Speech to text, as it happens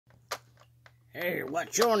Hey,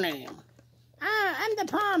 what's your name? I'm the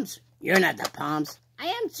palmz. You're not the palmz. I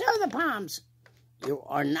am so the palmz. You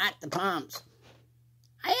are not the palmz.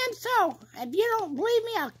 I am so. If you don't believe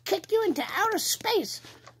me, I'll kick you into outer space.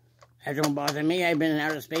 That don't bother me. I've been in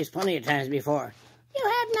outer space plenty of times before. You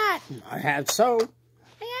have not. I have so. I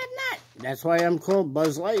have not. That's why I'm called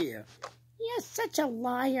Buzz Lightyear. You're such a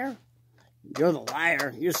liar. You're the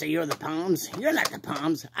liar. You say you're the palmz. You're not the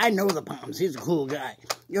palmz. I know the palmz. He's a cool guy.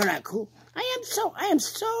 You're not cool. I am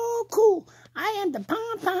so cool. I am the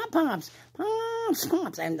palmz.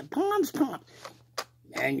 I am the palmz.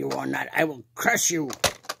 And you are not. I will crush you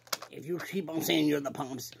if you keep on saying you're the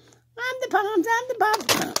palmz. I'm the palmz. I'm the palmz.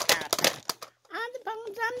 I'm the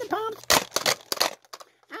palmz. I'm the palmz.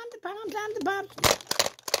 I'm the palmz. I'm the palmz.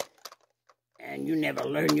 And you never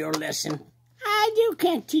learn your lesson. You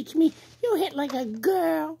can't teach me. You hit like a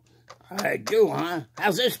girl. I do, huh?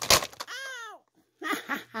 How's this?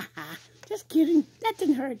 Ow! Just kidding. That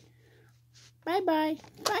didn't hurt. Bye-bye.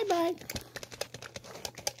 Bye-bye.